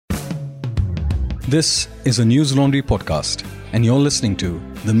This is a News Laundry podcast, and you're listening to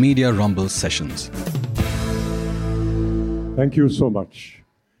the Media Rumble Sessions. Thank you so much.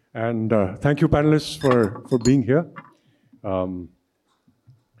 And thank you, panelists, for being here. In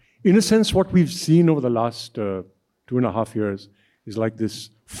a sense, what we've seen over the last 2.5 years is like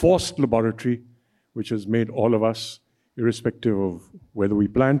this forced laboratory, which has made all of us, irrespective of whether we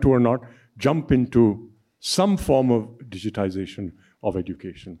plan to or not, jump into some form of digitization of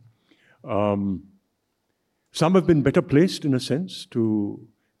education. Some have been better placed, in a sense, to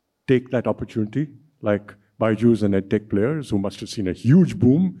take that opportunity, like Byju's and EdTech players, who must have seen a huge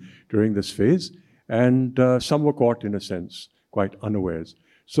boom during this phase, and some were caught, in a sense, quite unawares.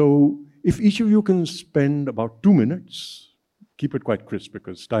 So if each of you can spend about 2 minutes, keep it quite crisp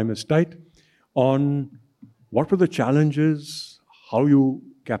because time is tight, on what were the challenges, how you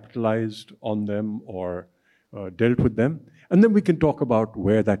capitalized on them or dealt with them, and then we can talk about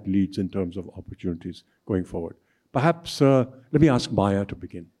where that leads in terms of opportunities going forward. Perhaps let me ask Maya to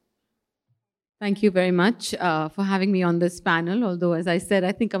begin. Thank you very much for having me on this panel. Although, as I said,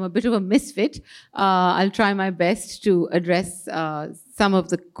 I think I'm a bit of a misfit. I'll try my best to address some of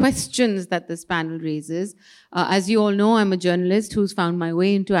the questions that this panel raises. As you all know, I'm a journalist who's found my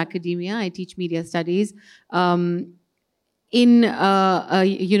way into academia. I teach media studies in a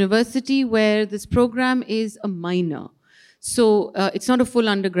university where this program is a minor. So it's not a full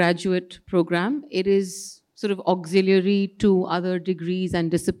undergraduate program. It is sort of auxiliary to other degrees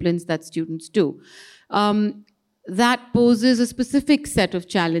and disciplines that students do. That poses a specific set of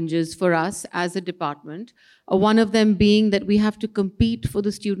challenges for us as a department, one of them being that we have to compete for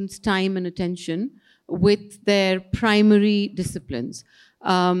the students' time and attention with their primary disciplines.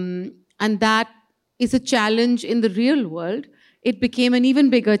 And that is a challenge in the real world. It became an even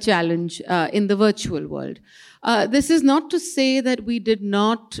bigger challenge in the virtual world. This is not to say that we did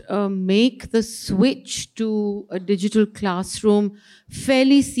not make the switch to a digital classroom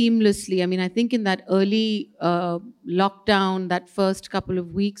fairly seamlessly. I mean, I think in that early lockdown, that first couple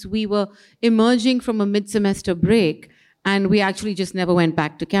of weeks, we were emerging from a mid-semester break, and we actually just never went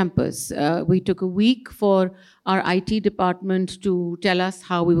back to campus. We took a week for our IT department to tell us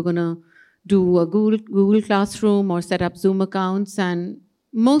how we were going to do a Google Classroom or set up Zoom accounts, and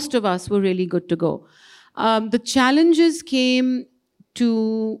most of us were really good to go. The challenges came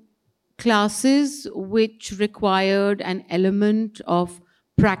to classes which required an element of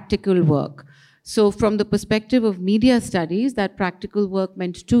practical work. So from the perspective of media studies, that practical work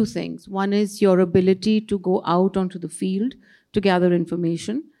meant two things. One is your ability to go out onto the field to gather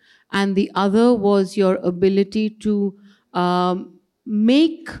information, and the other was your ability to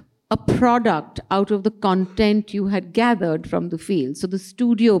make a product out of the content you had gathered from the field. So the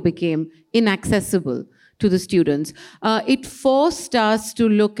studio became inaccessible to the students. It forced us to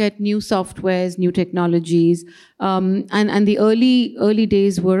look at new softwares, new technologies, and the early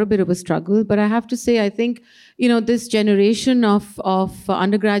days were a bit of a struggle. But I have to say, I think, this generation of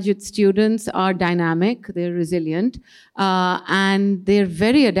undergraduate students are dynamic, they're resilient, and they're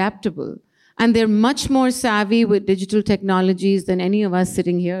very adaptable. And they're much more savvy with digital technologies than any of us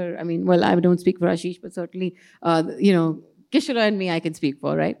sitting here. I mean, well, I don't speak for Ashish, but certainly, Kishora and me, I can speak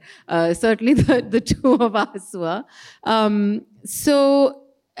for, right? Certainly the two of us were. It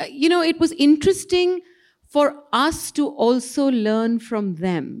was interesting for us to also learn from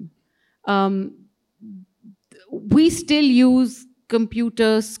them. We still use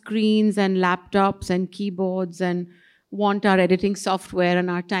computer screens and laptops and keyboards and want our editing software and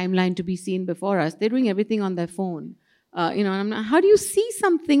our timeline to be seen before us. They're doing everything on their phone. And I'm like, how do you see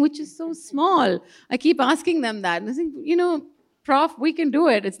something which is so small? I keep asking them that. And I think, Prof, we can do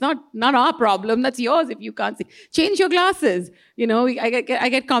it. It's not our problem. That's yours if you can't see. Change your glasses. I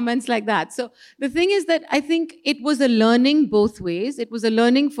get comments like that. So the thing is that I think it was a learning both ways. It was a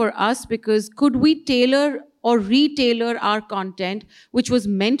learning for us because could we tailor or retailor our content, which was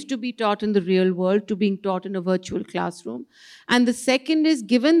meant to be taught in the real world, to being taught in a virtual classroom? And the second is,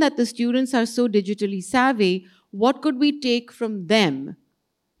 given that the students are so digitally savvy, what could we take from them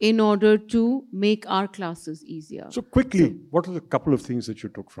in order to make our classes easier? So quickly, what are the couple of things that you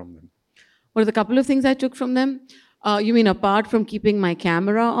took from them? What are the couple of things I took from them? You mean apart from keeping my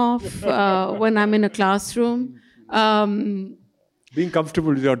camera off when I'm in a classroom? Being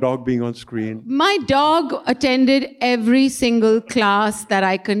comfortable with your dog being on screen. My dog attended every single class that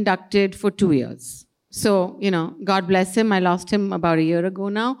I conducted for 2 years. So, God bless him. I lost him about a year ago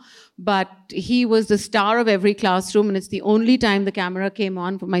now. But he was the star of every classroom, and it's the only time the camera came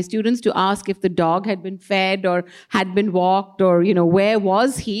on for my students to ask if the dog had been fed or had been walked or, where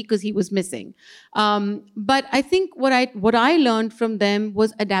was he, because he was missing. But I think what I learned from them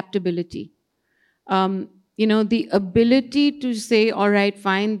was adaptability. The ability to say, all right,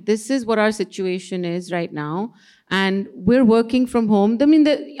 fine, this is what our situation is right now, and we're working from home. I mean,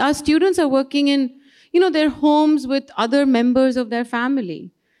 our students are working in, their homes with other members of their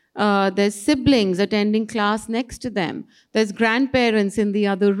family. There's siblings attending class next to them. There's grandparents in the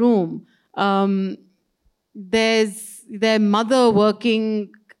other room. There's their mother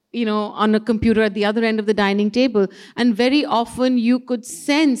working, on a computer at the other end of the dining table. And very often you could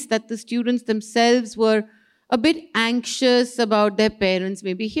sense that the students themselves were a bit anxious about their parents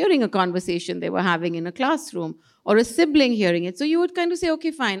maybe hearing a conversation they were having in a classroom, or a sibling hearing it. So you would kind of say, okay,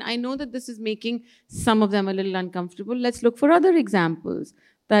 fine, I know that this is making some of them a little uncomfortable. Let's look for other examples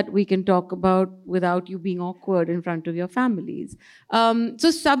that we can talk about without you being awkward in front of your families.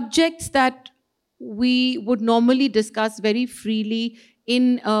 So subjects that we would normally discuss very freely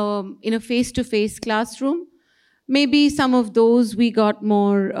in a face-to-face classroom, maybe some of those we got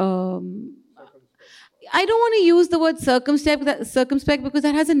more. I don't want to use the word circumspect because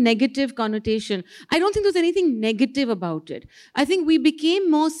that has a negative connotation. I don't think there's anything negative about it. I think we became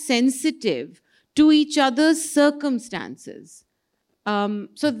more sensitive to each other's circumstances.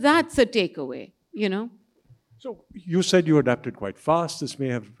 So that's a takeaway, So you said you adapted quite fast. This may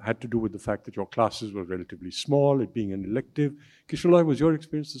have had to do with the fact that your classes were relatively small, it being an elective. Kishalai, was your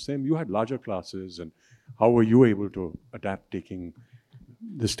experience the same? You had larger classes, and how were you able to adapt taking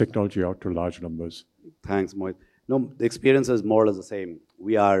this technology out to large numbers? Thanks, Mohit. No, the experience is more or less the same.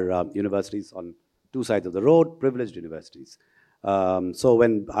 We are universities on two sides of the road, privileged universities. So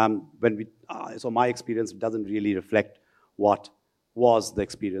my experience doesn't really reflect what was the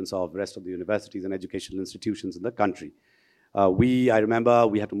experience of the rest of the universities and educational institutions in the country. I remember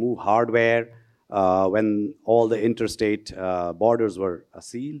we had to move hardware when all the interstate borders were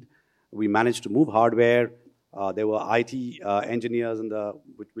sealed. We managed to move hardware. There were IT engineers,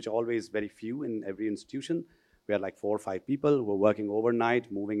 which are always very few in every institution. We had like 4 or 5 people who were working overnight,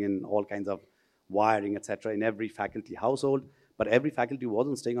 moving in all kinds of wiring, etc., in every faculty household. But every faculty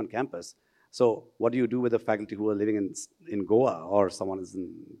wasn't staying on campus. So what do you do with the faculty who are living in Goa, or someone is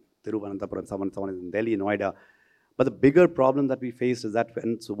in Thiruvananthapuram, someone is in Delhi, Noida? But the bigger problem that we faced is that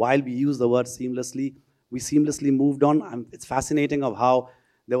while we use the word seamlessly, we seamlessly moved on. It's fascinating of how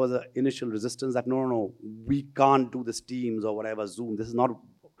there was an initial resistance that no, we can't do this Teams or whatever, Zoom. This is not,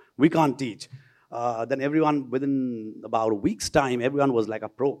 we can't teach. Then everyone, within about a week's time, everyone was like a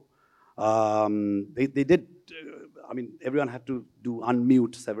pro. They did. Everyone had to do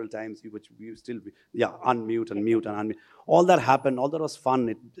unmute several times, which we still, unmute and mute and unmute. All that happened. All that was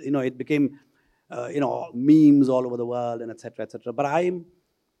fun. It became, memes all over the world and etc. etc. But I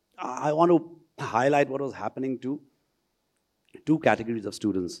want to highlight what was happening to 2 categories of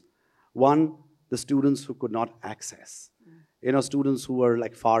students. One, the students who could not access. Students who were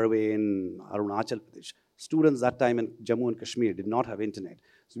like far away in Arunachal Pradesh. Students that time in Jammu and Kashmir did not have internet.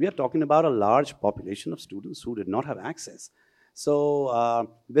 So we are talking about a large population of students who did not have access. So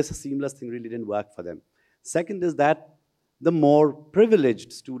this seamless thing really didn't work for them. Second is that the more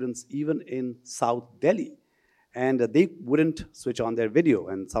privileged students, even in South Delhi, and they wouldn't switch on their video.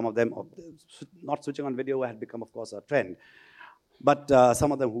 And some of them, not switching on video had become, of course, a trend. But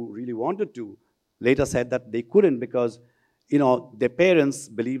some of them who really wanted to later said that they couldn't because their parents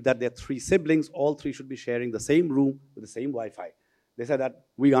believed that their 3 siblings, all 3 should be sharing the same room with the same Wi-Fi. They said that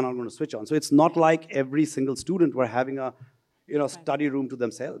we are not going to switch on. So it's not like every single student were having a study room to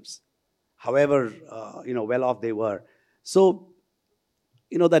themselves, however well off they were. So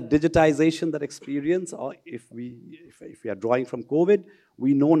that digitization, that experience, or if we are drawing from COVID,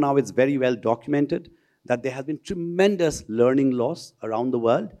 we know now it's very well documented that there has been tremendous learning loss around the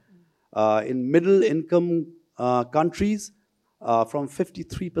world. In middle income countries, from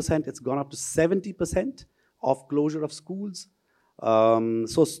 53%, it's gone up to 70% of closure of schools.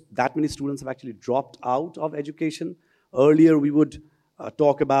 So that many students have actually dropped out of education. Earlier, we would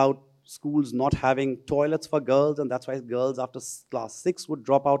talk about schools not having toilets for girls, and that's why girls after class 6 would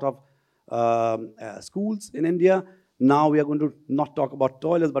drop out of schools in India. Now we are going to not talk about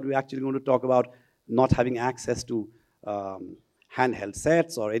toilets, but we're actually going to talk about not having access to handheld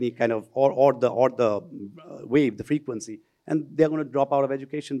sets or any kind of, or the wave, the frequency, and they're going to drop out of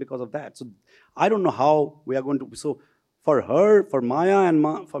education because of that. So I don't know how we are going to, so for her, for Maya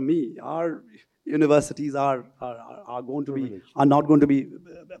and for me, our universities are not going to be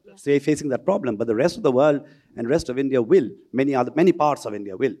facing that problem, but the rest of the world and rest of India will, many parts of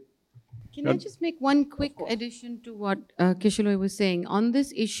India will. Can I just make one quick addition to what Kishaloi was saying on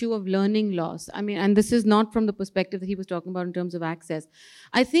this issue of learning loss? And this is not from the perspective that he was talking about in terms of access.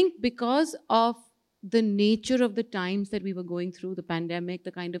 I think because of the nature of the times that we were going through, the pandemic,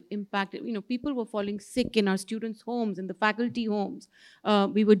 the kind of impact, people were falling sick in our students' homes, in the faculty homes.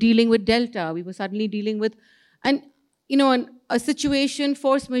 We were dealing with Delta. We were suddenly dealing with, a situation,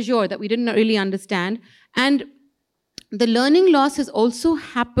 force majeure, that we didn't really understand. And the learning loss has also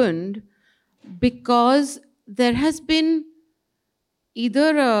happened because there has been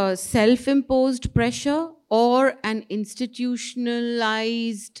either a self-imposed pressure or an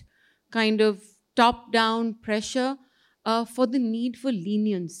institutionalized kind of top-down pressure for the need for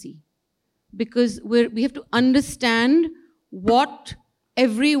leniency. Because we have to understand what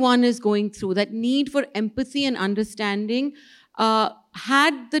everyone is going through. That need for empathy and understanding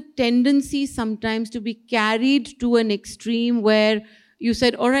had the tendency sometimes to be carried to an extreme where you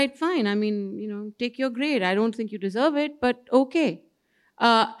said, all right, fine, take your grade. I don't think you deserve it, but okay.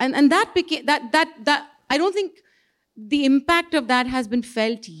 And that became, that I don't think the impact of that has been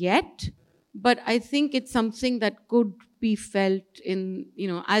felt yet, but I think it's something that could be felt in,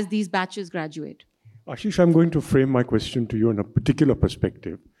 as these batches graduate. Ashish, I'm going to frame my question to you in a particular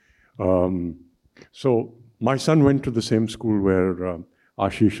perspective. So my son went to the same school where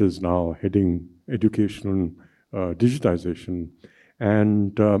Ashish is now heading educational digitization.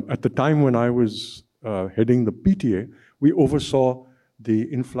 And at the time when I was heading the PTA, we oversaw the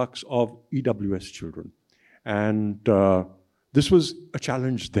influx of EWS children. And this was a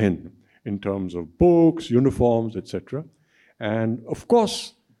challenge then in terms of books, uniforms, etc. And of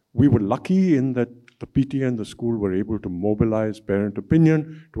course, we were lucky in that the PTA and the school were able to mobilize parent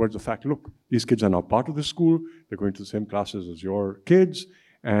opinion towards the fact, look, these kids are now part of the school, they're going to the same classes as your kids,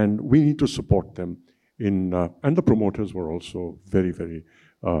 and we need to support them in, and the promoters were also very, very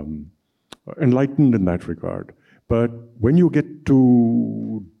enlightened in that regard. But when you get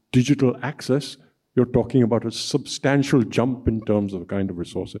to digital access, you're talking about a substantial jump in terms of the kind of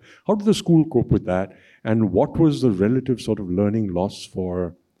resources. How did the school cope with that? And what was the relative sort of learning loss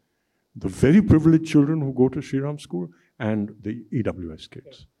for the very privileged children who go to Shriram School and the EWS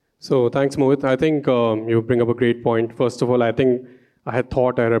kids? So thanks, Mohit. I think you bring up a great point. First of all, I think I had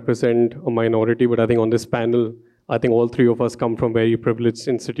thought I represent a minority, but I think on this panel, I think all three of us come from very privileged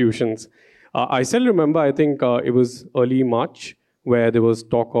institutions. I still remember, I think it was early March, where there was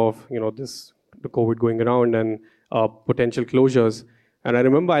talk of, the COVID going around and potential closures. And I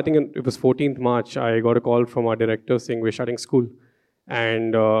remember, I think it was 14th March, I got a call from our director saying we're shutting school.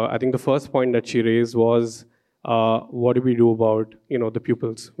 And I think the first point that she raised was, what do we do about, the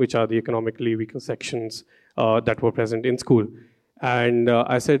pupils, which are the economically weaker sections that were present in school? And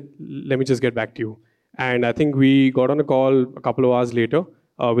I said, let me just get back to you. And I think we got on a call a couple of hours later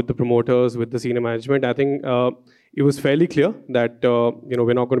with the promoters, with the senior management. I think it was fairly clear that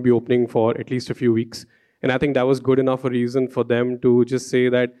we're not going to be opening for at least a few weeks. And I think that was good enough a reason for them to just say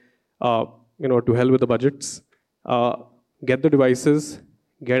that, to hell with the budgets, get the devices,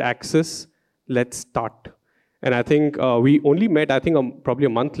 get access, let's start. And I think we only met, I think, probably a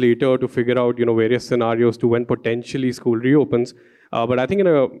month later to figure out, various scenarios to when potentially school reopens. But I think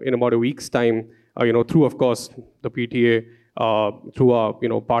in about a week's time, through, of course, the PTA, through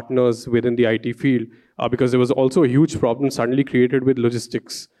our, partners within the IT field, because there was also a huge problem suddenly created with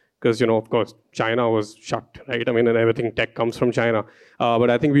logistics. Because, of course, China was shut, right? And everything tech comes from China. But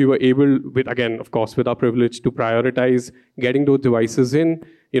I think we were able, with our privilege, to prioritize getting those devices in,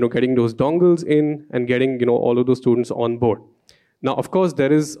 getting those dongles in, and getting, all of those students on board. Now, of course,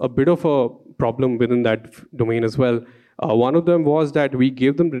 there is a bit of a problem within that domain as well. One of them was that we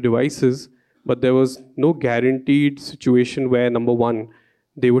gave them the devices, but there was no guaranteed situation where, number one,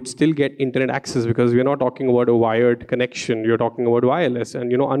 they would still get internet access, because we're not talking about a wired connection, you're talking about wireless.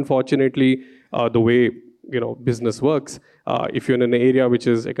 And, unfortunately, the way, business works, if you're in an area which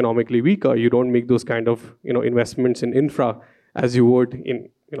is economically weaker, you don't make those kind of, investments in infra as you would in,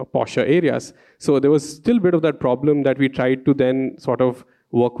 posher areas. So there was still a bit of that problem that we tried to then sort of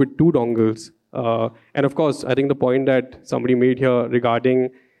work with two dongles. And of course, I think the point that somebody made here regarding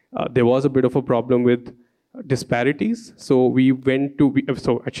there was a bit of a problem with disparities. So we went to,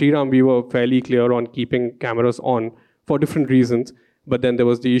 so at Shriram, we were fairly clear on keeping cameras on for different reasons. But then there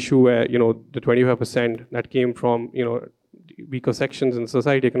was the issue where, the 25% that came from, weaker sections in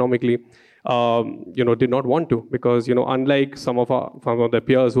society economically, did not want to, because, unlike some of their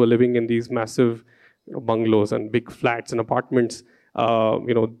peers who are living in these massive bungalows and big flats and apartments, a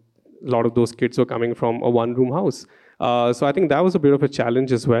lot of those kids were coming from a one-room house. So I think that was a bit of a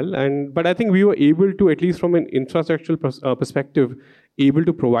challenge as well. But I think we were able to, at least from an infrastructural perspective, able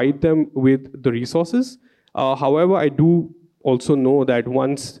to provide them with the resources. However, I do also know that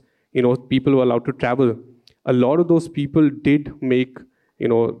once, people were allowed to travel, a lot of those people did make,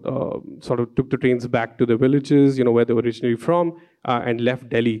 sort of took the trains back to the villages, where they were originally from, and left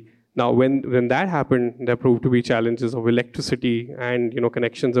Delhi. Now, when that happened, there proved to be challenges of electricity and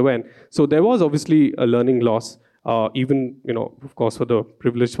connections again. So there was obviously a learning loss, even of course for the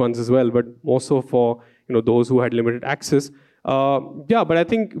privileged ones as well, but more so for those who had limited access. But I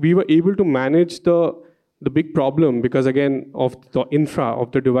think we were able to manage the big problem because, again, of the infra,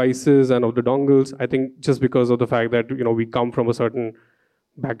 of the devices and of the dongles. I think just because of the fact that we come from a certain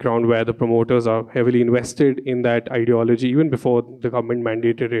background where the promoters are heavily invested in that ideology even before the government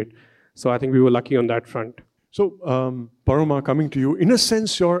mandated it. So I think we were lucky on that front. So, Paroma, coming to you, in a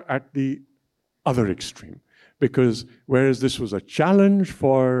sense, you're at the other extreme, because whereas this was a challenge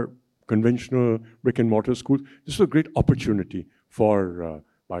for conventional brick and mortar schools, this was a great opportunity for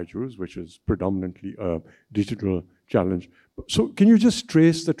Byju's, which is predominantly a digital challenge. So can you just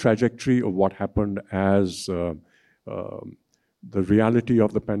trace the trajectory of what happened as the reality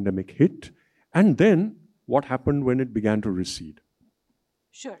of the pandemic hit, and then what happened when it began to recede?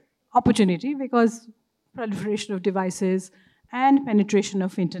 Sure. Opportunity, because proliferation of devices and penetration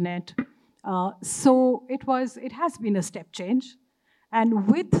of internet. So it has been a step change. And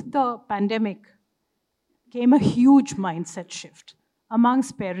with the pandemic came a huge mindset shift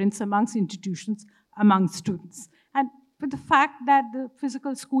amongst parents, amongst institutions, amongst students. And with the fact that the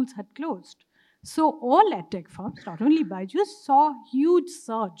physical schools had closed. So all edtech firms, not only Byju's, saw huge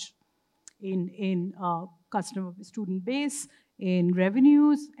surge in customer student base, in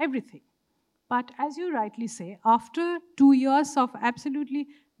revenues, everything. But as you rightly say, after 2 years of absolutely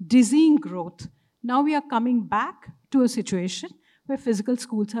dizzying growth, now we are coming back to a situation where physical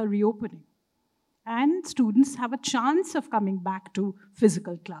schools are reopening. And students have a chance of coming back to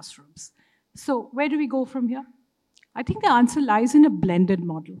physical classrooms. So where do we go from here? I think the answer lies in a blended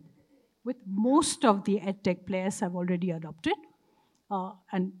model, with most of the edtech players have already adopted,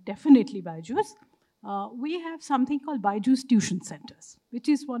 and definitely Byju's. We have something called Byju's Tuition Centers, which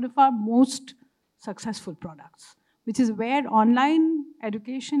is one of our most successful products, which is where online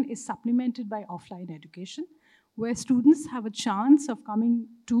education is supplemented by offline education, where students have a chance of coming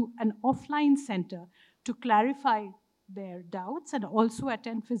to an offline center to clarify their doubts and also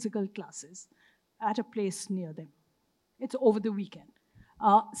attend physical classes at a place near them. It's over the weekend.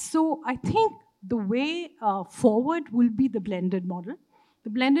 So I think the way forward will be the blended model. The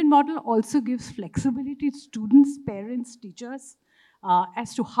blended model also gives flexibility to students, parents, teachers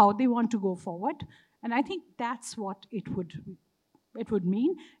as to how they want to go forward. And I think that's what it would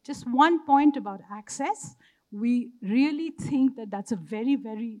mean. Just one point about access. We really think that that's a very,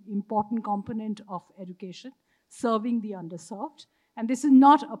 very important component of education, serving the underserved. And this is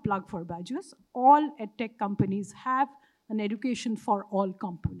not a plug for Byju's. All edtech companies have an education for all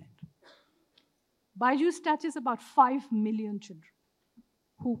component. Byju's touches about 5 million children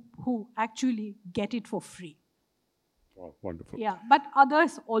who actually get it for free. Wow, wonderful. Yeah, but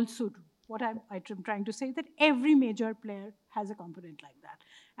others also do. What I'm trying to say is that every major player has a component like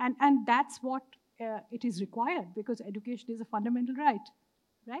that. And that's what it is required, because education is a fundamental right,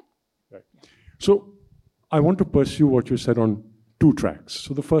 right? Right. So I want to pursue what you said on 2 tracks.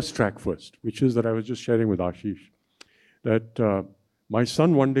 So the first track first, which is that I was just sharing with Ashish, that my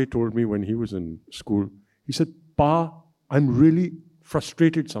son one day told me when he was in school, he said, "Pa, I'm really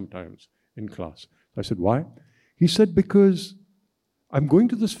frustrated sometimes in class." I said, "Why?" He said, "Because I'm going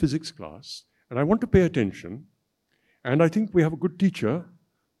to this physics class and I want to pay attention, and I think we have a good teacher,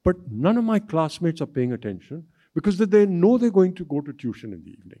 but none of my classmates are paying attention because they know they're going to go to tuition in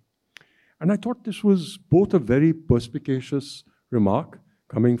the evening." And I thought this was both a very perspicacious remark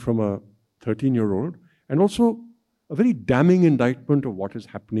coming from a 13-year-old and also a very damning indictment of what is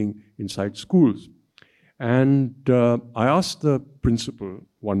happening inside schools. And I asked the principal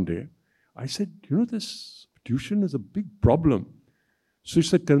one day, I said, this tuition is a big problem. So she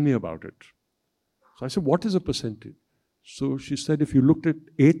said, "Tell me about it." So I said, "What is a percentage?" So she said, if you looked at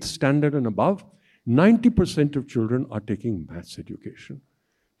 8th standard and above, 90% of children are taking maths education.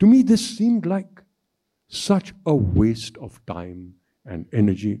 To me, this seemed like such a waste of time and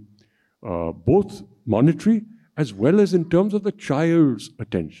energy, both monetary as well as in terms of the child's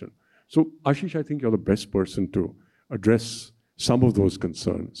attention. So Ashish, I think you're the best person to address some of those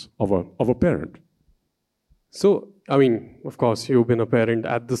concerns of a parent. So, I mean, of course, you've been a parent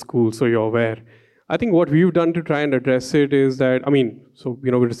at the school, so you're aware. I think what we've done to try and address it is that,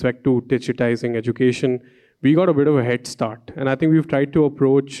 with respect to digitizing education, we got a bit of a head start. And I think we've tried to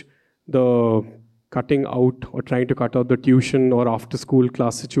approach the cutting out or trying to cut out the tuition or after-school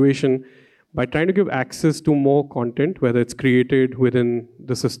class situation by trying to give access to more content, whether it's created within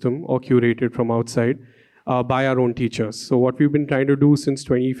the system or curated from outside. by our own teachers. So what we've been trying to do since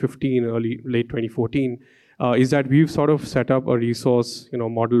 2015, late 2014, is that we've sort of set up a resource,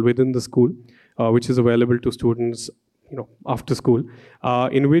 model within the school, which is available to students, after school,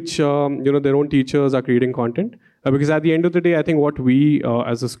 in which their own teachers are creating content. Because at the end of the day, I think what we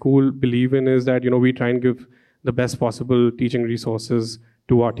as a school believe in is that we try and give the best possible teaching resources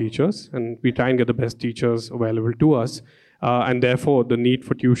to our teachers, and we try and get the best teachers available to us, and therefore the need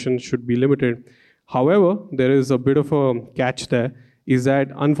for tuition should be limited. However, there is a bit of a catch there, is that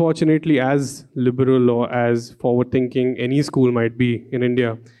unfortunately, as liberal or as forward-thinking any school might be in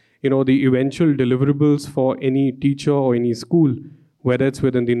India, the eventual deliverables for any teacher or any school, whether it's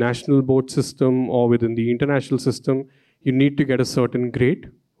within the national board system or within the international system, you need to get a certain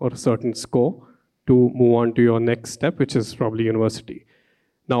grade or a certain score to move on to your next step, which is probably university.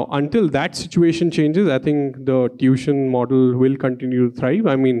 Now, until that situation changes, I think the tuition model will continue to thrive.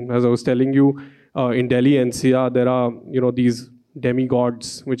 I mean, as I was telling you, in Delhi NCR, there are, these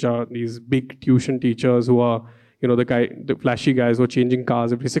demigods, which are these big tuition teachers who are, the flashy guys who are changing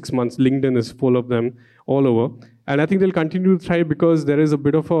cars every 6 months. LinkedIn is full of them all over. And I think they'll continue to thrive because there is a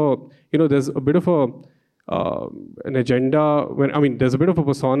bit of a, there's a bit of an agenda, there's a bit of a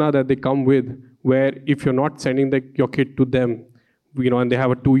persona that they come with, where if you're not sending your kid to them, and they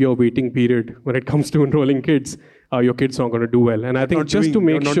have a 2-year waiting period when it comes to enrolling kids, your kid's not going to do well. And I think just to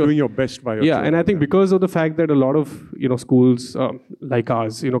make sure... You're not doing your best by your children. And I think because of the fact that a lot of, schools like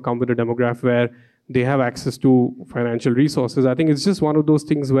ours, come with a demographic where they have access to financial resources, I think it's just one of those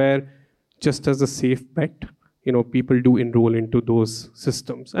things where, just as a safe bet, people do enroll into those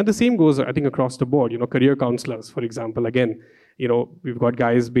systems. And the same goes, I think, across the board. Career counselors, for example, again, we've got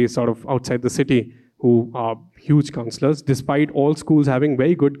guys based out of outside the city who are huge counselors, despite all schools having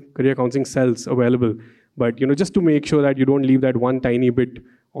very good career counseling cells available. But, just to make sure that you don't leave that one tiny bit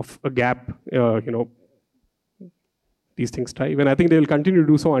of a gap, these things thrive. And I think they will continue to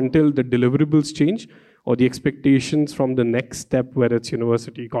do so until the deliverables change or the expectations from the next step, whether it's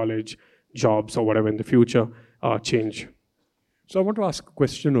university, college, jobs, or whatever in the future, change. So I want to ask a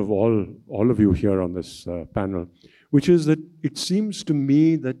question of all of you here on this panel, which is that it seems to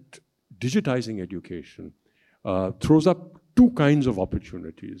me that digitizing education throws up two kinds of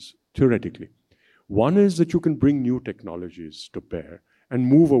opportunities, theoretically. One is that you can bring new technologies to bear and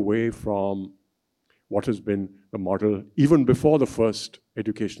move away from what has been the model even before the first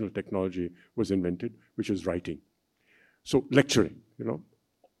educational technology was invented, which is writing. So lecturing,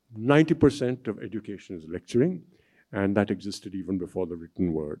 90% of education is lecturing, and that existed even before the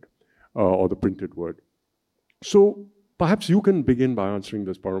written word or the printed word. So perhaps you can begin by answering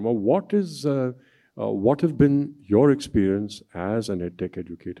this, Parama. What have been your experience as an EdTech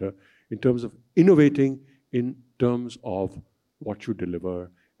educator in terms of innovating in terms of what you deliver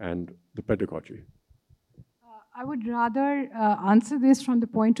and the pedagogy? I would rather answer this from the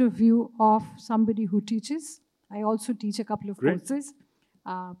point of view of somebody who teaches. I also teach a couple of courses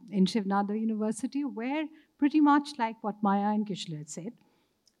in Shivnadar University, where pretty much like what Maya and Kishla had said,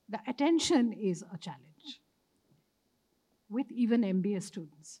 the attention is a challenge with even MBA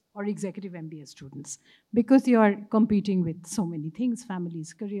students or executive MBA students, because you are competing with so many things,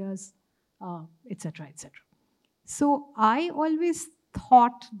 families, careers, etc., etc. So I always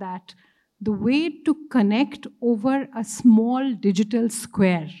thought that the way to connect over a small digital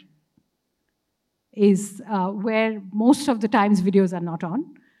square is where most of the times videos are not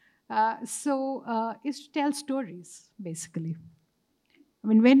on. Is to tell stories, basically. I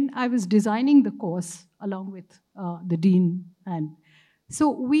mean, when I was designing the course along with the dean, and so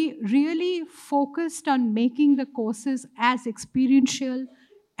we really focused on making the courses as experiential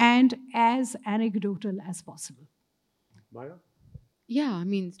and as anecdotal as possible. Maya? Yeah, I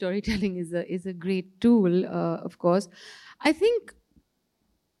mean, storytelling is a great tool, of course. I think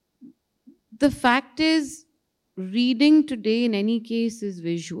the fact is, reading today in any case is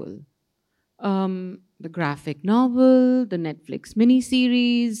visual. The graphic novel, the Netflix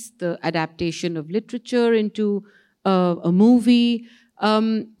miniseries, the adaptation of literature into a movie.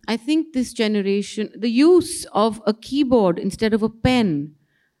 I think this generation, the use of a keyboard instead of a pen.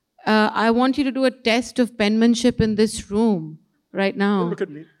 I want you to do a test of penmanship in this room right now. Don't look at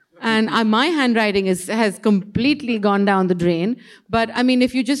me. And my handwriting has completely gone down the drain. But I mean,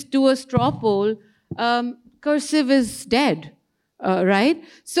 if you just do a straw poll, cursive is dead, right?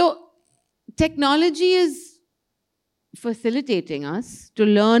 So technology is facilitating us to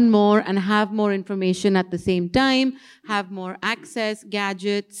learn more and have more information at the same time, have more access,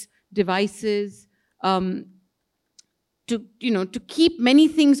 gadgets, devices, to keep many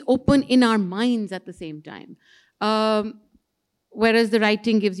things open in our minds at the same time. whereas the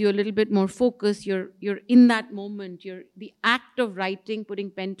writing gives you a little bit more focus. You're in that moment. The act of writing, putting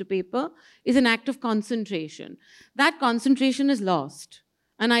pen to paper, is an act of concentration. That concentration is lost.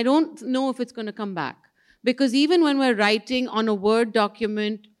 And I don't know if it's going to come back. Because even when we're writing on a Word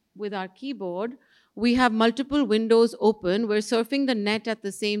document with our keyboard, we have multiple windows open. We're surfing the net at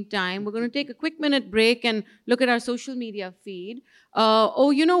the same time. We're going to take a quick minute break and look at our social media feed.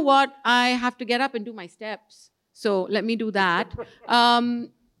 Oh, you know what? I have to get up and do my steps. So let me do that.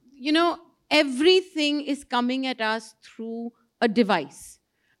 Everything is coming at us through a device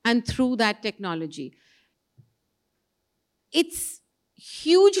and through that technology. It's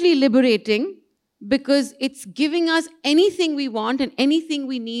hugely liberating because it's giving us anything we want and anything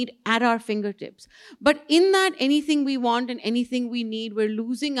we need at our fingertips. But in that anything we want and anything we need, we're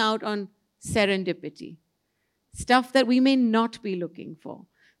losing out on serendipity. Stuff that we may not be looking for.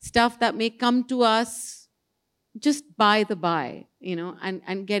 Stuff that may come to us just by the by,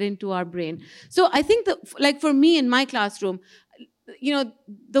 and get into our brain. So I think for me in my classroom,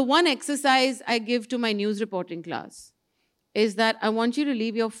 the one exercise I give to my news reporting class is that I want you to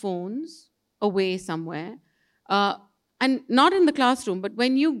leave your phones away somewhere, and not in the classroom, but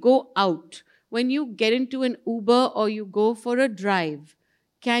when you go out, when you get into an Uber or you go for a drive,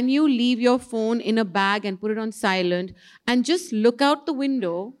 can you leave your phone in a bag and put it on silent and just look out the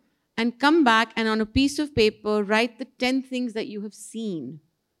window and come back and on a piece of paper write the 10 things that you have seen?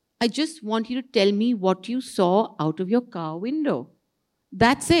 I just want you to tell me what you saw out of your car window.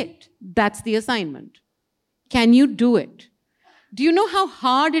 That's it. That's the assignment. Can you do it? Do you know how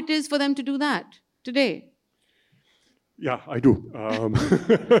hard it is for them to do that today? Yeah, I do.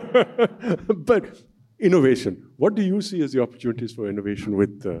 But innovation. What do you see as the opportunities for innovation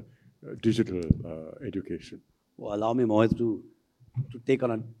with digital education? Well, allow me, Mohit, to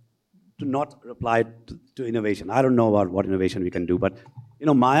not reply to innovation. I don't know about what innovation we can do, but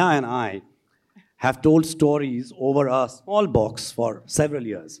Maya and I have told stories over a small box for several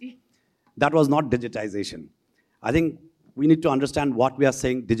years. That was not digitization. I think we need to understand what we are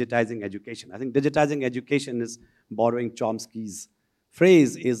saying, digitizing education. I think digitizing education is, borrowing Chomsky's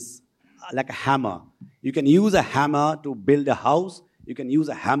phrase, is like a hammer. You can use a hammer to build a house. You can use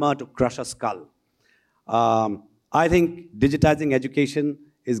a hammer to crush a skull. I think digitizing education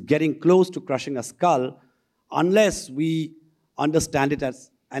is getting close to crushing a skull unless we understand it as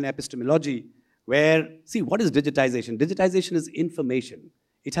an epistemology where, see, what is digitization? Digitization is information.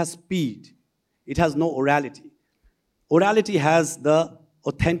 It has speed. It has no orality. Orality has the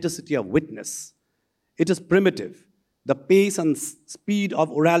authenticity of witness. It is primitive. The pace and speed of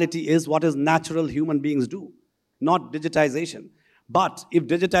orality is what is natural human beings do, not digitization. But if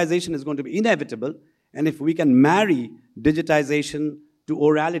digitization is going to be inevitable, and if we can marry digitization to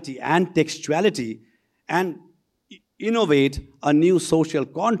orality and textuality and innovate a new social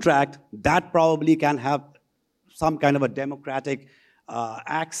contract, that probably can have some kind of a democratic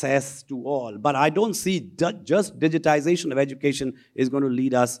access to all. But I don't see just digitization of education is going to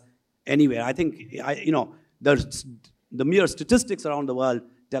lead us anywhere. I think, the mere statistics around the world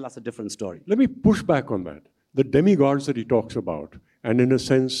tell us a different story. Let me push back on that. The demigods that he talks about, and in a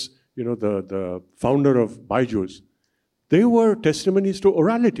sense, the founder of Byju's, they were testimonies to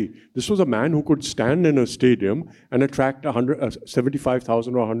orality. This was a man who could stand in a stadium and attract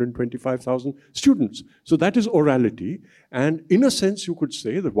 75,000 or 125,000 students. So that is orality. And in a sense, you could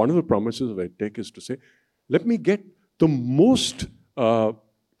say that one of the promises of EdTech is to say, let me get the most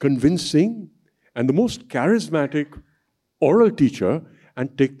convincing and the most charismatic oral teacher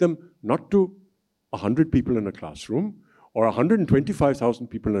and take them not to 100 people in a classroom or 125,000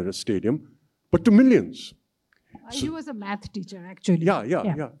 people in a stadium, but to millions. He was a math teacher, actually.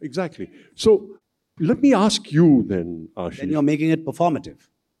 Yeah, exactly. So let me ask you then, Ashish. Then you're making it performative.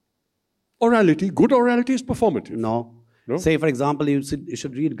 Orality, good orality is performative. No. Say, for example, you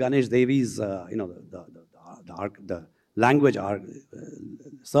should read Ganesh Devi's, the language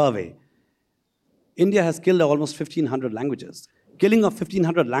survey. India has killed almost 1,500 languages. Killing of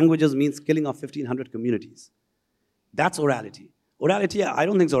 1,500 languages means killing of 1,500 communities. That's orality. Orality, I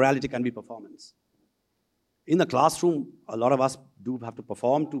don't think orality can be performance. In the classroom, a lot of us do have to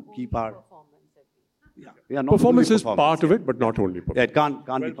perform to keep our... Performance is part of it, but not only performance. Yeah, it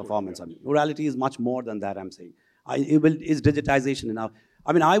can't be performance. I mean, orality is much more than that, I'm saying. Is digitization enough?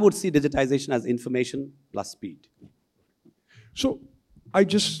 I mean, I would see digitization as information plus speed. So I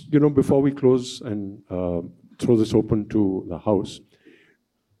just, before we close and throw this open to the House,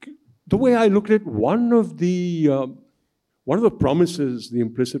 the way I look at it, one of the promises, the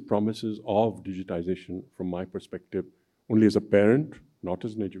implicit promises of digitization from my perspective, only as a parent, not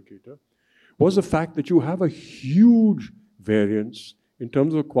as an educator, was the fact that you have a huge variance in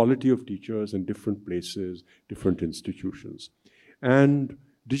terms of quality of teachers in different places, different institutions. And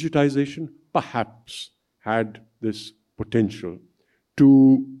digitization perhaps had this potential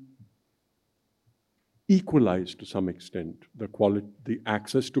to equalize to some extent the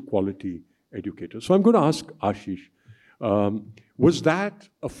access to quality educators. So I'm going to ask Ashish, was that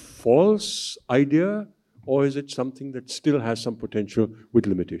a false idea, or is it something that still has some potential with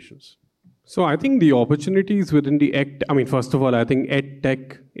limitations? So I think the opportunities within first of all, I think ed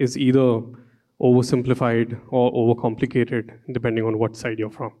tech is either oversimplified or overcomplicated, depending on what side you're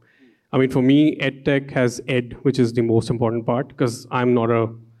from. I mean, for me, ed tech has ed, which is the most important part, because I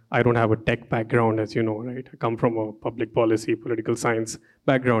don't have a tech background, as you know, right? I come from a public policy, political science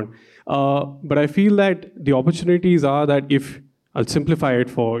background. But I feel that the opportunities are that if I'll simplify it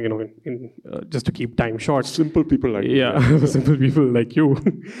for, just to keep time short. Simple people like you. Yeah, simple people like you.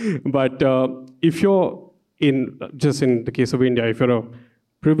 But if you're just in the case of India, if you're a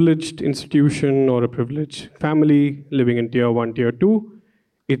privileged institution or a privileged family living in tier 1, tier 2,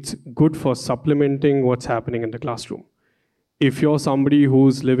 it's good for supplementing what's happening in the classroom. If you're somebody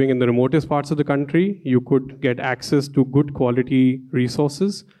who's living in the remotest parts of the country, you could get access to good quality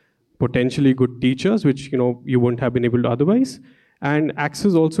resources, potentially good teachers, which you wouldn't have been able to otherwise, and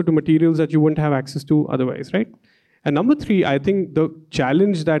access also to materials that you wouldn't have access to otherwise, right? And number 3, I think the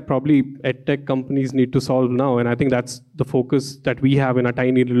challenge that probably edtech companies need to solve now, and I think that's the focus that we have in a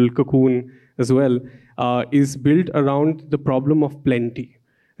tiny little cocoon as well, is built around the problem of plenty.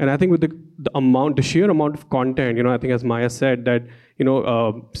 And I think with the sheer amount of content, I think as Maya said, that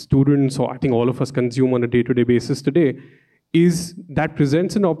students, or I think all of us consume on a day-to-day basis today, is that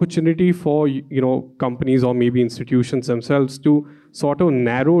presents an opportunity for companies or maybe institutions themselves to sort of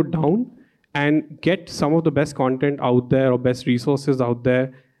narrow down and get some of the best content out there or best resources out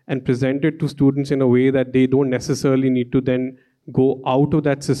there and present it to students in a way that they don't necessarily need to then go out of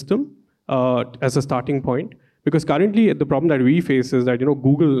that system as a starting point. Because currently the problem that we face is that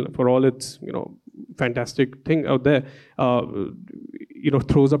Google, for all its fantastic thing out there,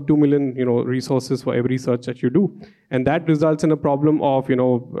 throws up 2 million resources for every search that you do, and that results in a problem of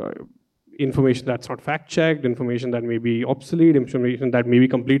information that's not fact checked, information that may be obsolete, information that may be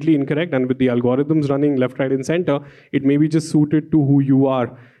completely incorrect, and with the algorithms running left, right, and center, it may be just suited to who you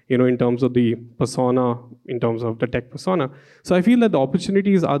are, in terms of the persona, in terms of the tech persona. So I feel that the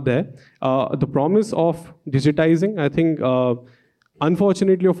opportunities are there. The promise of digitizing, I think,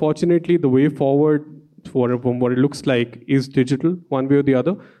 unfortunately or fortunately, the way forward from what it looks like is digital, one way or the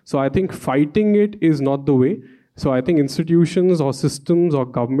other. So I think fighting it is not the way. So I think institutions or systems or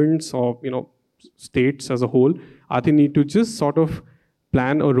governments or states as a whole, I think need to just sort of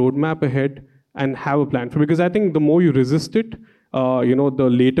plan a roadmap ahead and have a plan for. Because I think the more you resist it, the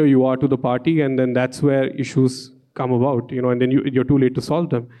later you are to the party, and then that's where issues come about, and then you're too late to solve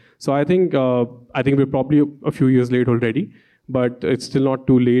them. So I think we're probably a few years late already, but it's still not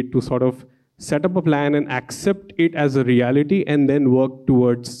too late to sort of set up a plan and accept it as a reality and then work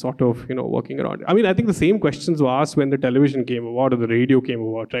towards sort of, working around it. I mean, I think the same questions were asked when the television came about or the radio came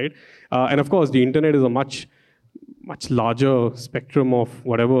about, right? And of course, the internet is a much larger spectrum of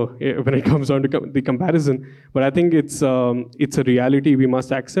whatever when it comes down to the comparison. But I think it's a reality we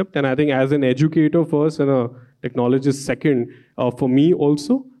must accept. And I think as an educator first and a technologist second, for me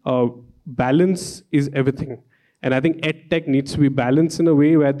also, balance is everything. And I think ed tech needs to be balanced in a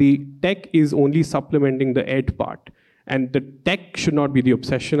way where the tech is only supplementing the ed part. And the tech should not be the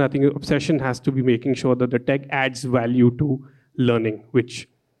obsession. I think the obsession has to be making sure that the tech adds value to learning, which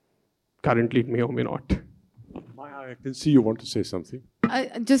currently it may or may not. I can see you want to say something.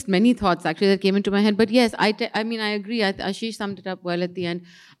 Just many thoughts actually that came into my head. But yes, I agree. Ashish summed it up well at the end.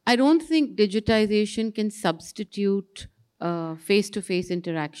 I don't think digitization can substitute face-to-face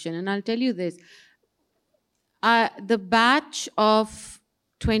interaction. And I'll tell you this. The batch of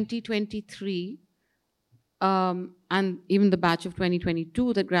 2023 and even the batch of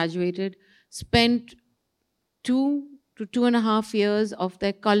 2022 that graduated spent 2 to 2.5 years of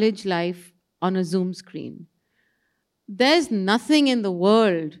their college life on a Zoom screen. There's nothing in the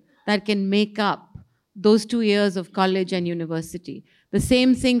world that can make up those 2 years of college and university. The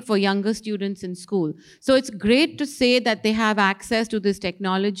same thing for younger students in school. So it's great to say that they have access to this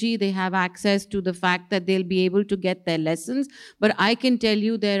technology, they have access to the fact that they'll be able to get their lessons. But I can tell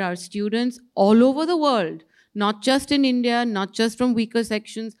you there are students all over the world, not just in India, not just from weaker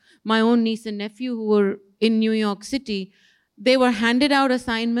sections. My own niece and nephew who were in New York City, they were handed out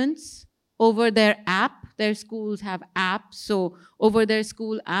assignments over their app. Their schools have apps, so over their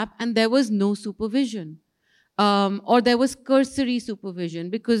school app, and there was no supervision. or there was cursory supervision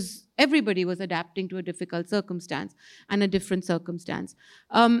because everybody was adapting to a difficult circumstance and a different circumstance.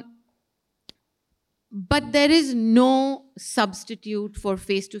 But there is no substitute for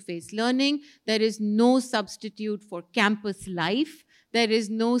face-to-face learning. There is no substitute for campus life. There is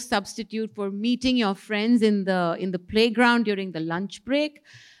no substitute for meeting your friends in the playground during the lunch break.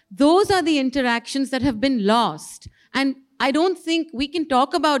 Those are the interactions that have been lost. And I don't think we can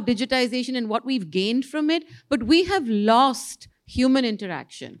talk about digitization and what we've gained from it, but we have lost human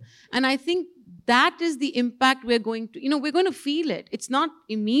interaction. And I think that is the impact we're going to feel it. It's not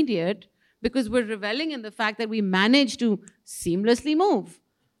immediate, because we're reveling in the fact that we managed to seamlessly move.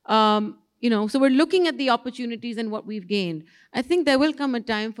 So we're looking at the opportunities and what we've gained. I think there will come a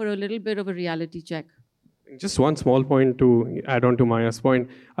time for a little bit of a reality check. Just one small point to add on to Maya's point.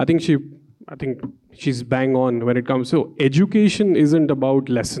 I think she's bang on when it comes to education isn't about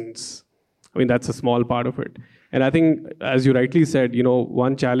lessons. I mean, that's a small part of it. And I think, as you rightly said,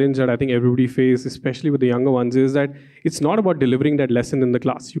 one challenge that I think everybody faces, especially with the younger ones, is that it's not about delivering that lesson in the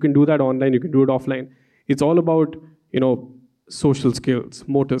class. You can do that online, you can do it offline. It's all about, social skills,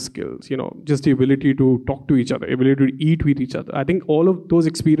 motor skills, just the ability to talk to each other, ability to eat with each other. I think all of those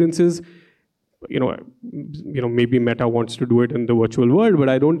experiences, maybe Meta wants to do it in the virtual world, but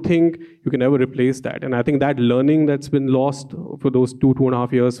I don't think you can ever replace that. And I think that learning that's been lost for those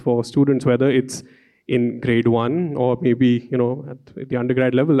 2.5 years for students, whether it's in grade 1 or maybe, at the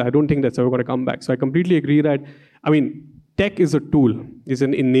undergrad level, I don't think that's ever going to come back. So I completely agree that, tech is a tool, is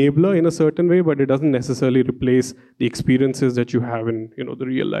an enabler in a certain way, but it doesn't necessarily replace the experiences that you have in, the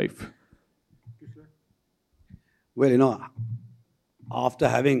real life. Well, after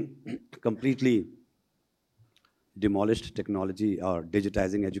having completely demolished technology or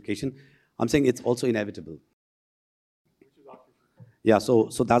digitizing education, I'm saying it's also inevitable. Yeah, so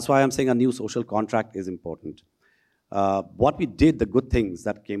that's why I'm saying a new social contract is important. What we did, the good things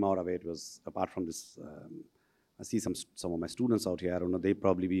that came out of it was, apart from this, I see some of my students out here, I don't know, they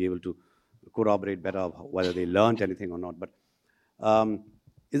probably be able to corroborate better whether they learned anything or not, but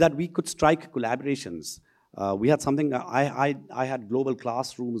is that we could strike collaborations. We had something, I had global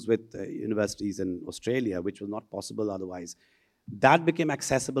classrooms with universities in Australia, which was not possible otherwise. That became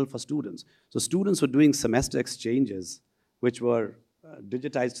accessible for students. So students were doing semester exchanges, which were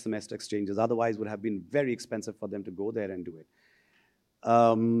digitized semester exchanges, otherwise would have been very expensive for them to go there and do it.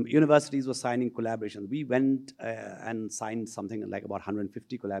 Universities were signing collaborations. We went and signed something like about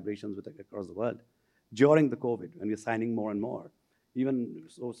 150 collaborations across the world during the COVID, and we're signing more and more. Even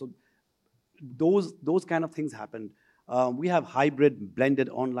so those kind of things happened. We have hybrid, blended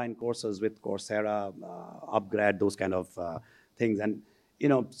online courses with Coursera, Upgrad, those kind of things. And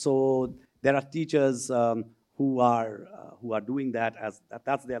so there are teachers who are doing that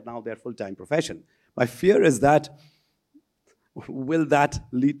that's now their full-time profession. My fear is that will that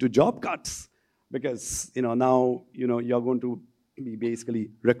lead to job cuts? Because now you're going to be basically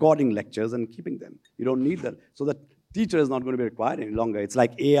recording lectures and keeping them. You don't need that. So the teacher is not going to be required any longer. It's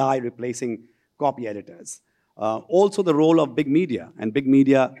like AI replacing copy editors. Also the role of big media, and big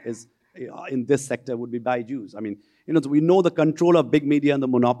media is in this sector would be Byju's. We know the control of big media and the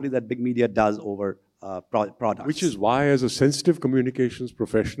monopoly that big media does over products. Which is why, as a sensitive communications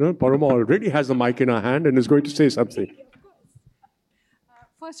professional, Paroma already has the mic in her hand and is going to say something.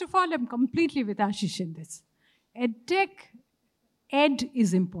 First of all, I'm completely with Ashish in this. Ed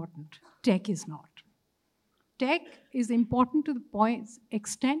is important. Tech is not. Tech is important to the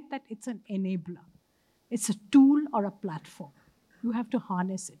extent that it's an enabler. It's a tool or a platform. You have to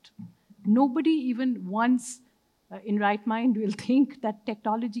harness it. Nobody even once in right mind will think that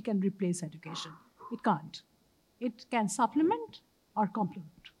technology can replace education. It can't. It can supplement or complement.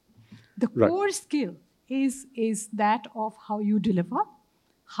 The core skill is that of how you deliver,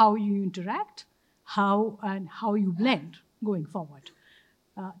 how you interact, how you blend going forward.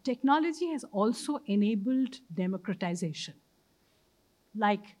 Technology has also enabled democratization.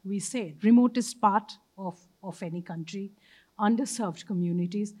 Like we said, remotest part of any country, underserved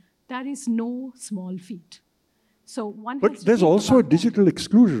communities, that is no small feat. So but there's also a digital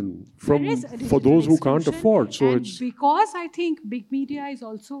exclusion for those who can't afford. So it's because I think big media is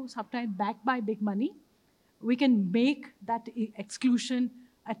also sometimes backed by big money, we can make that exclusion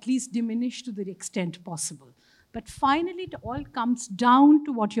at least diminish to the extent possible. But finally, it all comes down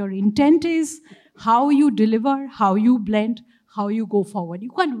to what your intent is, how you deliver, how you blend, how you go forward.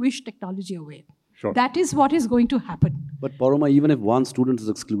 You can't wish technology away. Sure. That is what is going to happen. But Paroma, even if one student is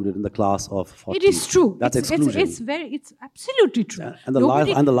excluded in the class of 40, it is true. That's exclusion. It's absolutely true. And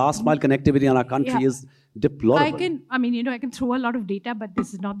the last mile connectivity in our country is deplorable. I can throw a lot of data, but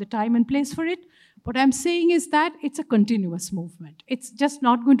this is not the time and place for it. What I'm saying is that it's a continuous movement. It's just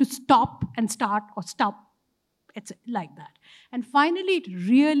not going to stop and start or stop. It's like that. And finally, it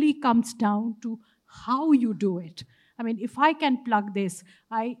really comes down to how you do it. If I can plug this,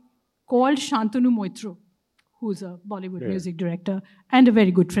 I called Shantanu Moitro, who's a Bollywood music director and a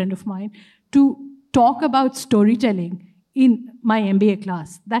very good friend of mine, to talk about storytelling in my MBA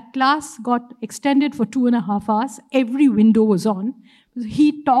class. That class got extended for 2.5 hours. Every window was on.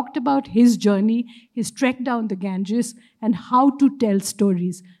 He talked about his journey, his trek down the Ganges, and how to tell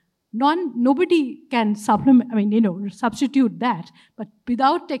stories. Nobody can substitute that. But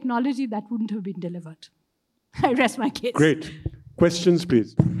without technology, that wouldn't have been delivered. I rest my case. Great. Questions,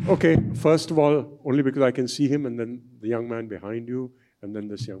 please. Okay, first of all, only because I can see him, and then the young man behind you, and then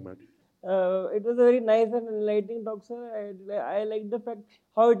this young man. It was a very nice and enlightening talk, sir. I like the fact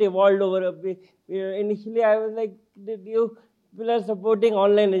how it evolved over a period. Initially, I was like, you people are supporting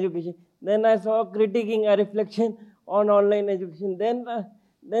online education. Then I saw critiquing a reflection on online education. Then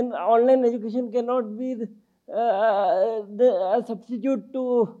online education cannot be a substitute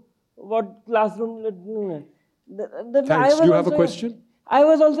to what classroom. Thanks. Do you have a question? I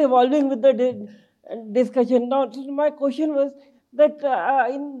was also evolving with the discussion. Now, my question was that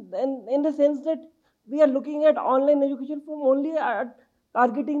in the sense that we are looking at online education from only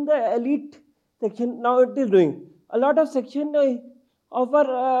targeting the elite section. Now it is doing. A lot of section of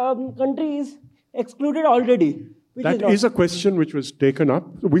our country is excluded already. That is a question which was taken up.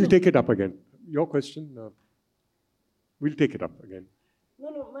 We'll take it up again. Your question, we'll take it up again.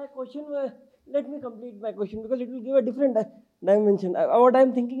 No, my question was, let me complete my question because it will give a different dimension. What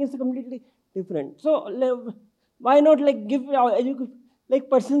I'm thinking is completely different. So why not give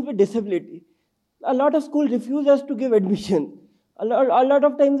persons with disability? A lot of schools refuse us to give admission. A lot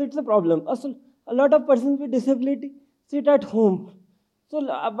of times it's a problem. Also, a lot of persons with disability sit at home. So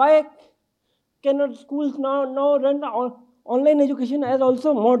why cannot schools now run online education as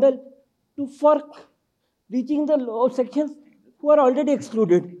also model for reaching the low sections who are already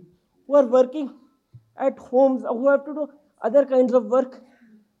excluded, who are working at homes, who have to do other kinds of work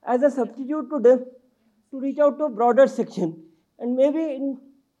as a substitute to them to reach out to a broader section. And maybe in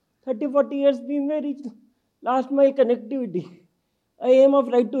 30-40 years, we may reach last mile connectivity, a aim of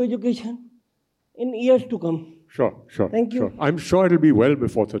right to education in years to come. Sure. Thank you. Sure. I'm sure it'll be well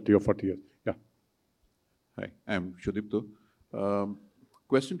before 30 or 40 years. Yeah. Hi, I'm Shudipto.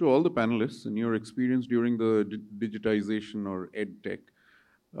 Question to all the panelists. In your experience during the digitization or ed tech,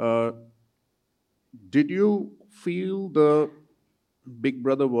 did you feel the big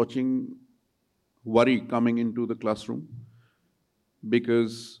brother watching worry coming into the classroom?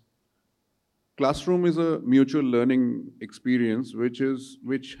 Because classroom is a mutual learning experience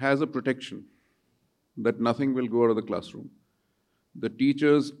which has a protection that nothing will go out of the classroom. The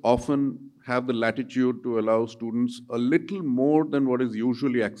teachers often have the latitude to allow students a little more than what is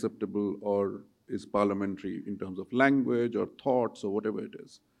usually acceptable or is parliamentary in terms of language or thoughts or whatever it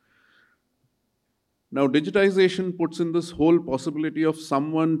is. Now, digitization puts in this whole possibility of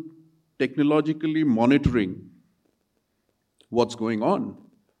someone technologically monitoring what's going on.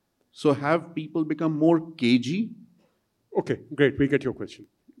 So have people become more cagey? Okay, great. We get your question.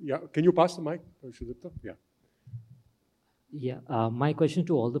 Yeah, can you pass the mic, Shudipto? Yeah. Yeah, my question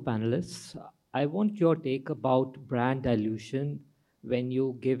to all the panelists. I want your take about brand dilution when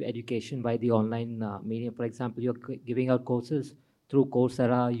you give education by the online medium. For example, you're giving out courses through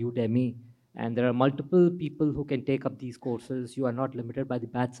Coursera, Udemy, and there are multiple people who can take up these courses. You are not limited by the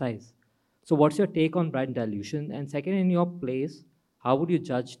batch size. So what's your take on brand dilution? And second, in your place, how would you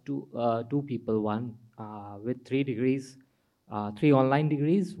judge two people, one with 3 degrees, 3 online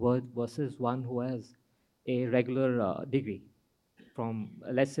degrees versus one who has a regular degree from,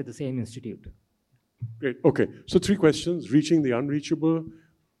 let's say, the same institute? Great. Okay. So 3 questions: reaching the unreachable,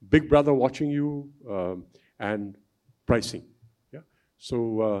 Big Brother watching you, and pricing. Yeah.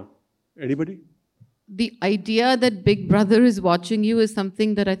 So anybody? The idea that Big Brother is watching you is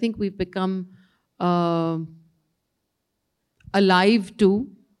something that I think we've become alive to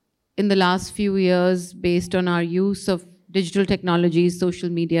in the last few years based on our use of digital technologies, social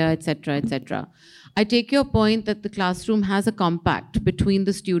media, etc., etc. I take your point that the classroom has a compact between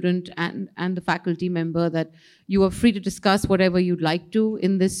the student and the faculty member, that you are free to discuss whatever you'd like to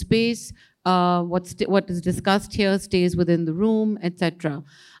in this space. What is discussed here stays within the room, etc.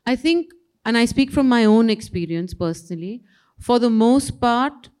 I think, and I speak from my own experience personally, for the most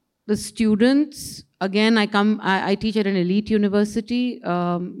part, the students, again, I teach at an elite university,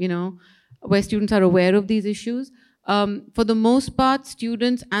 where students are aware of these issues. For the most part,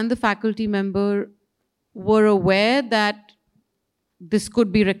 students and the faculty member were aware that this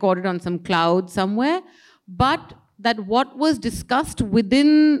could be recorded on some cloud somewhere, but that what was discussed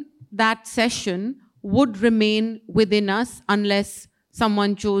within that session would remain within us unless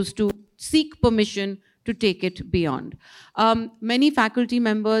someone chose to seek permission to take it beyond. Many faculty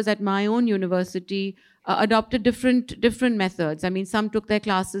members at my own university adopted different methods. I mean, some took their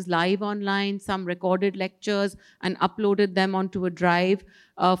classes live online, some recorded lectures and uploaded them onto a drive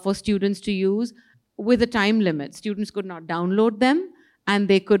for students to use with a time limit. Students could not download them and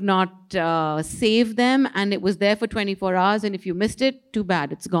they could not save them, and it was there for 24 hours, and if you missed it, too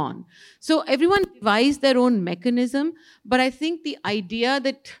bad, it's gone. So everyone devised their own mechanism, but I think the idea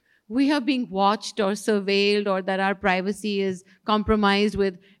that we are being watched or surveilled or that our privacy is compromised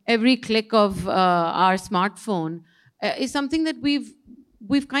with every click of our smartphone is something that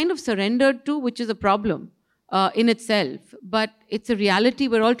we've kind of surrendered to, which is a problem in itself. But it's a reality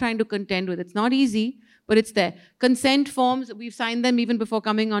we're all trying to contend with. It's not easy, but it's there. Consent forms, we've signed them even before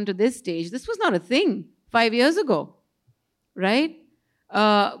coming onto this stage. This was not a thing 5 years ago, right?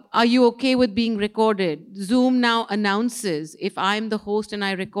 Are you okay with being recorded? Zoom now announces, if I'm the host and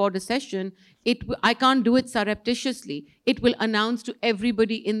I record a session, I can't do it surreptitiously. It will announce to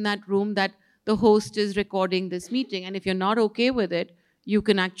everybody in that room that the host is recording this meeting. And if you're not okay with it, you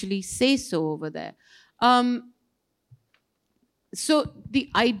can actually say so over there. So the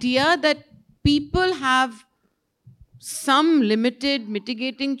idea that people have some limited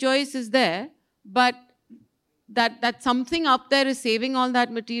mitigating choice is there, but that something up there is saving all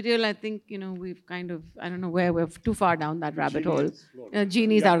that material, I think, we've kind of, I don't know where, we're too far down that rabbit hole.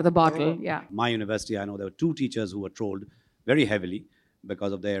 Genie's out of the bottle, yeah. My university, I know there were 2 teachers who were trolled very heavily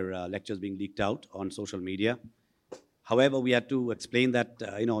because of their lectures being leaked out on social media. However, we had to explain that,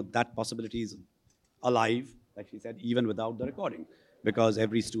 that possibility is alive, like she said, even without the recording, because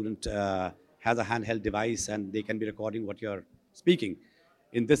every student has a handheld device and they can be recording what you're speaking.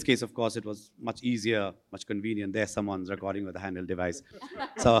 In this case, of course, it was much easier, much convenient. There's someone's recording with a handheld device.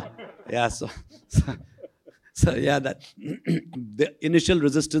 So, yeah, that the initial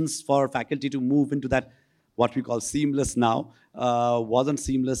resistance for faculty to move into that, what we call seamless now, wasn't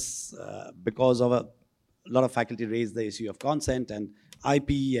seamless because of a lot of faculty raised the issue of consent and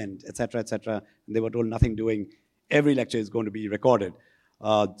IP and et cetera, et cetera. And they were told nothing doing. Every lecture is going to be recorded.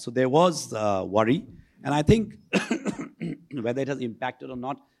 So there was worry. And I think whether it has impacted or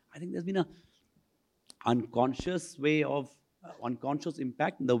not, I think there's been an unconscious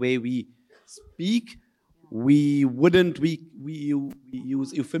impact in the way we speak. We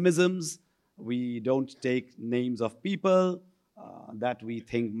use euphemisms. We don't take names of people that we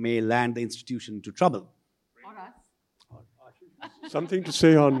think may land the institution into trouble. Or us. Something to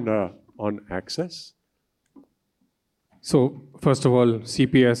say on access? So, first of all,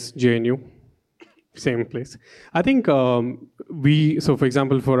 CPS, JNU, same place. I think so for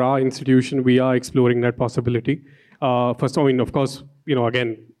example, for our institution, we are exploring that possibility. First, of course,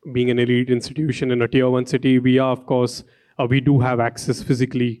 again, being an elite institution in a tier 1 city, we are, of course, we do have access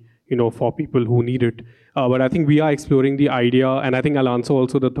physically, for people who need it. But I think we are exploring the idea, and I think I'll answer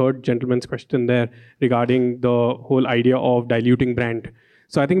also the third gentleman's question there regarding the whole idea of diluting brand.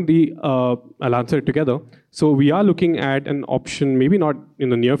 So I think I'll answer it together. So we are looking at an option, maybe not in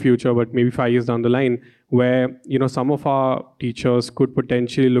the near future, but maybe 5 years down the line, where some of our teachers could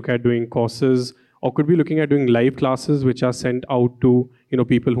potentially look at doing courses, or could be looking at doing live classes, which are sent out to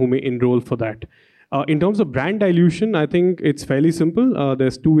people who may enroll for that. In terms of brand dilution, I think it's fairly simple.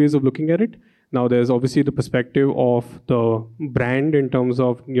 There's 2 ways of looking at it. Now, there's obviously the perspective of the brand in terms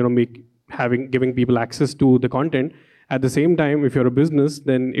of giving people access to the content. At the same time, if you're a business,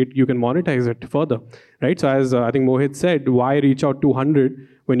 then you can monetize it further, right? So as I think Mohit said, why reach out to 100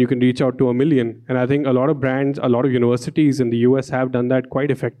 when you can reach out to 1 million? And I think a lot of brands, a lot of universities in the US have done that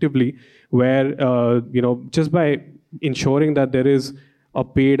quite effectively, where just by ensuring that there is a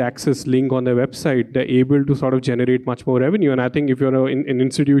paid access link on their website, they're able to sort of generate much more revenue. And I think if you're an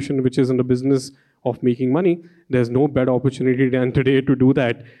institution which is in the business of making money, there's no better opportunity than today to do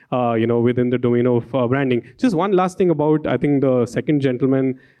that, within the domain of branding. Just one last thing about, I think, the second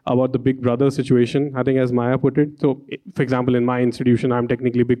gentleman about the Big Brother situation. I think as Maya put it, so for example, in my institution, I'm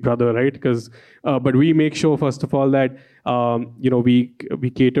technically Big Brother, right? But we make sure, first of all, that we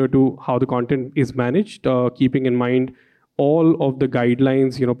cater to how the content is managed, keeping in mind all of the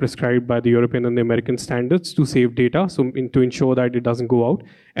guidelines, prescribed by the European and the American standards to save data, so to ensure that it doesn't go out.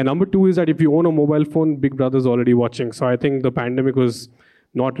 And number 2 is that if you own a mobile phone, Big Brother's already watching. So I think the pandemic was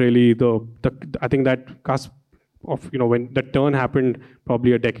not really I think that cusp of, when that turn happened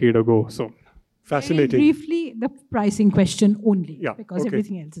probably a decade ago. So Fascinating. Very briefly, the pricing question only, Yeah, because okay.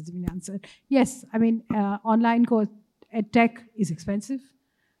 everything else has been answered. Yes, I mean, online course tech is expensive,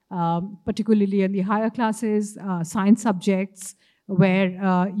 particularly in the higher classes, science subjects,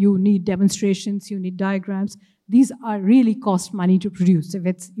 where you need demonstrations, you need diagrams. These are really cost money to produce. If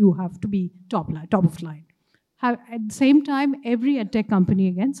it's, you have to be top of line. At the same time, every edtech company,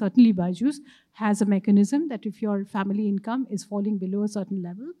 again, certainly Byju's, has a mechanism that if your family income is falling below a certain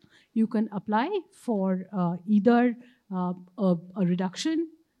level, you can apply for either a reduction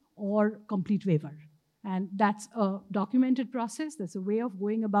or complete waiver. And that's a documented process. There's a way of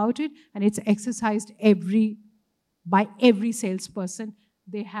going about it, and it's exercised by every salesperson.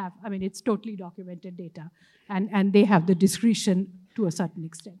 They have, I mean, it's totally documented data, and they have the discretion to a certain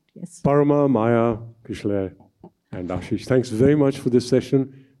extent. Yes. Parama, Maya, Kishle, and Ashish, thanks very much for this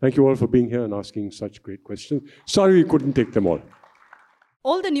session. Thank you all for being here and asking such great questions. Sorry we couldn't take them all.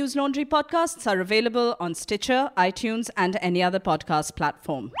 All the News Laundry podcasts are available on Stitcher, iTunes, and any other podcast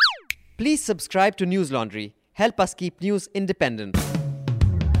platform. Please subscribe to News Laundry. Help us keep news independent.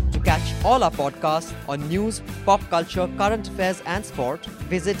 To catch all our podcasts on news, pop culture, current affairs, and sport,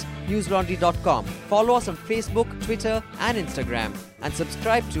 visit newslaundry.com. Follow us on Facebook, Twitter, and Instagram, and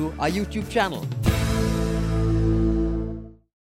subscribe to our YouTube channel.